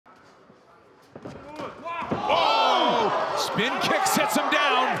Oh! Spin kick sets him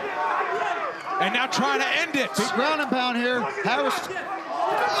down. And now trying to end it. Big ground and pound here. Harris. Oh!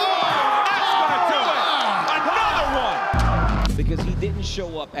 That's gonna do it. Another one. Because he didn't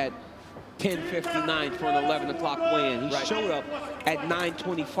show up at 10:59 for an 11 o'clock weigh-in. He showed up at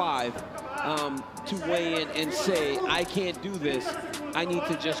 9:25 to weigh in and say, I can't do this. I need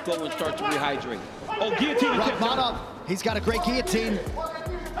to just go and start to rehydrate. Oh, guillotine. Rakhmonov, he's got a great guillotine.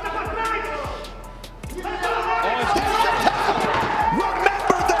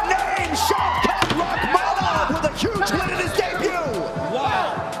 Remember the name, Shavkat Rakhmonov with a huge win in his debut.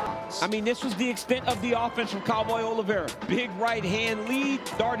 Wow. I mean, this was the extent of the offense from Cowboy Oliveira. Big right hand lead,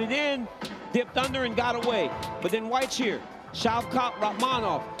 darted in, dipped under and got away. But then watch here, Shavkat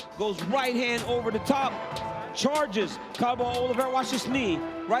Rakhmonov goes right hand over the top, charges Cowboy Oliveira, watch this knee,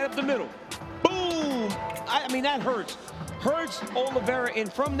 right up the middle. Boom! I mean, that hurts. Hurts Oliveira,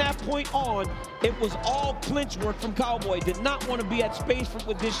 and from that point on, it was all clinch work from Cowboy. Did not want to be at space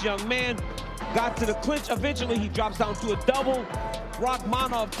with this young man. Got to the clinch. Eventually, he drops down to a double.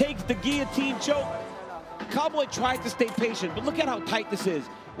 Rakhmonov takes the guillotine choke. Cowboy tried to stay patient, but look at how tight this is.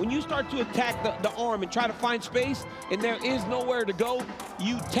 When you start to attack the arm and try to find space, and there is nowhere to go,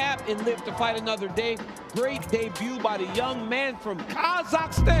 you tap and live to fight another day. Great debut by the young man from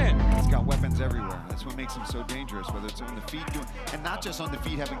Kazakhstan. He's got weapons everywhere. That's what makes him so dangerous, whether it's on the feet, and not just on the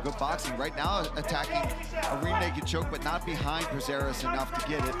feet, having good boxing. Right now, attacking a rear naked choke, but not behind Prazeres enough to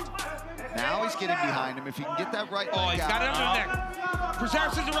get it. Now he's getting behind him. If he can get that right leg he's got it under the neck.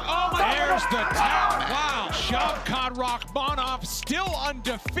 Prazeres is oh my God. There's the tap. Wow. Shavkat Rakhmonov still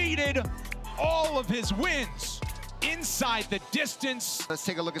undefeated. All of his wins inside the distance. Let's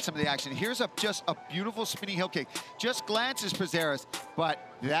take a look at some of the action. Here's just a beautiful spinning heel kick. Just glances Prazeres, but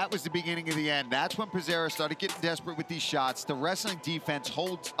that was the beginning of the end. That's when Prazeres started getting desperate with these shots. The wrestling defense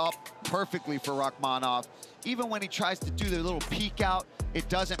holds up perfectly for Rakhmonov. Even when he tries to do the little peek out, it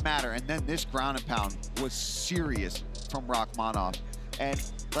doesn't matter. And then this ground and pound was serious from Rakhmonov. And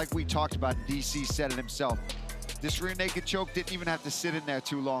like we talked about, DC said it himself, this rear naked choke didn't even have to sit in there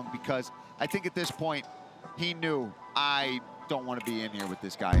too long, because I think at this point, he knew, I don't want to be in here with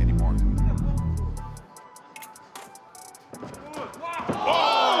this guy anymore.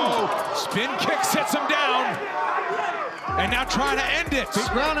 Oh! Spin kick sets him down. And now trying to end it. Big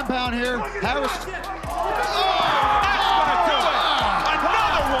ground and pound here. Harris. That's gonna do it.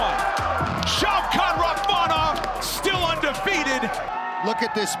 Another one. Shavkat Rakhmonov still undefeated. Look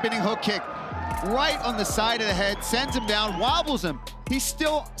at this spinning hook kick. Right on the side of the head, sends him down, wobbles him. He's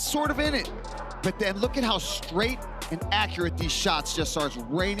still sort of in it. But then look at how straight and accurate these shots just starts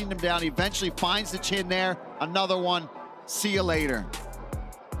raining them down. He eventually finds the chin there. Another one. See you later.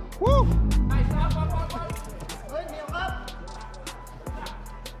 Woo!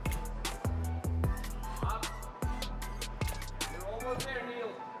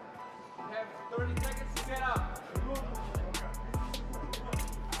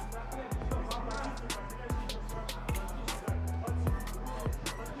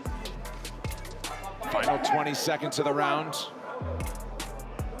 Final 20 seconds of the round.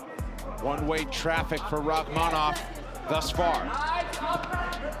 One-way traffic for Rakhmonov thus far.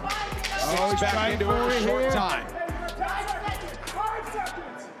 Six back into it in a short time.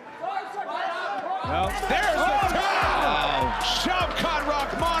 Well, there's the tap! Shavkat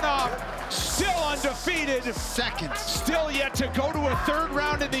Rakhmonov still undefeated. Seconds. Still yet to go to a third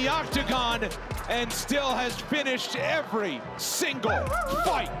round in the octagon, and still has finished every single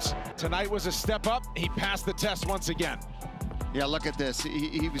fight. Tonight was a step up. He passed the test once again. Yeah, look at this.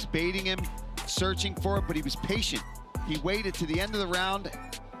 He was baiting him, searching for it, but he was patient. He waited to the end of the round,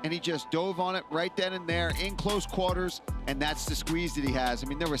 and he just dove on it right then and there in close quarters, and that's the squeeze that he has. I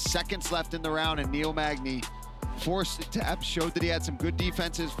mean, there were seconds left in the round, and Neil Magny forced the tap, showed that he had some good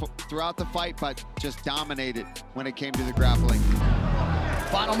defenses throughout the fight, but just dominated when it came to the grappling.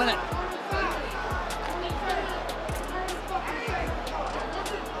 Final minute.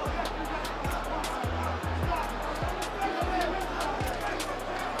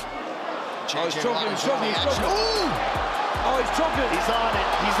 Oh, he's choking, he's choking, he's choking. Ooh! Oh, he's choking. He's on it,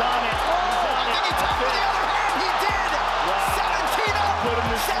 he's on it. I think he took with the other hand. He did! Wow. 17 up, Put him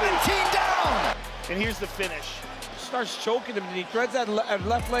to sleep. 17 down! And here's the finish. Starts choking him, and he threads that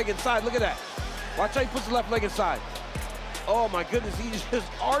left leg inside. Look at that. Watch how he puts the left leg inside. Oh my goodness, he's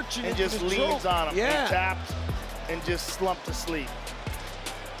just arching And into just the leans choke. on him. Yeah. He tapped and just slumped to sleep.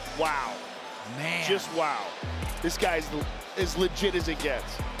 Wow. Man. Just wow. This guy's as legit as it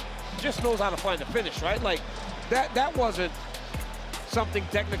gets. Just knows how to find the finish, right? Like, that wasn't something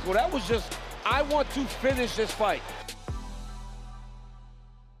technical. That was just, I want to finish this fight.